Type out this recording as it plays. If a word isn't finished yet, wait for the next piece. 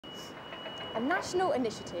A national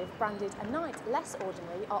initiative branded A Night Less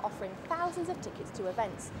Ordinary are offering thousands of tickets to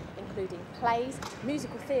events, including plays,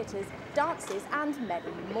 musical theatres, dances and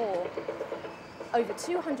many more. Over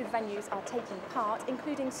 200 venues are taking part,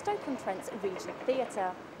 including Stoke-on-Trent's Regent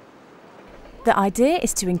Theatre. The idea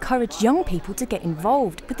is to encourage young people to get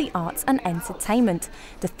involved with the arts and entertainment.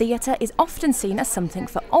 The theatre is often seen as something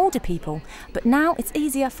for older people, but now it's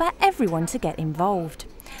easier for everyone to get involved.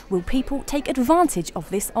 Will people take advantage of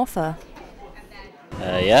this offer?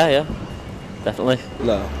 Yeah, definitely.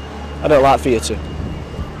 No, I don't like theatre.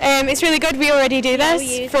 It's really good. We already do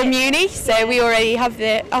this from uni, so we already have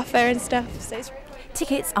the offer and stuff. So it's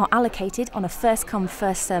Tickets are allocated on a first-come,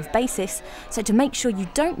 first-served basis, so to make sure you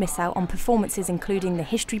don't miss out on performances including the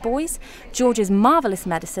History Boys, George's Marvellous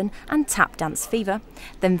Medicine and Tap Dance Fever,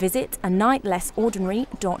 then visit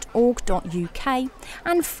anightlessordinary.org.uk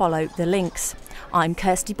and follow the links. I'm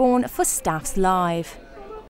Kirsty Bourne for Staffs Live.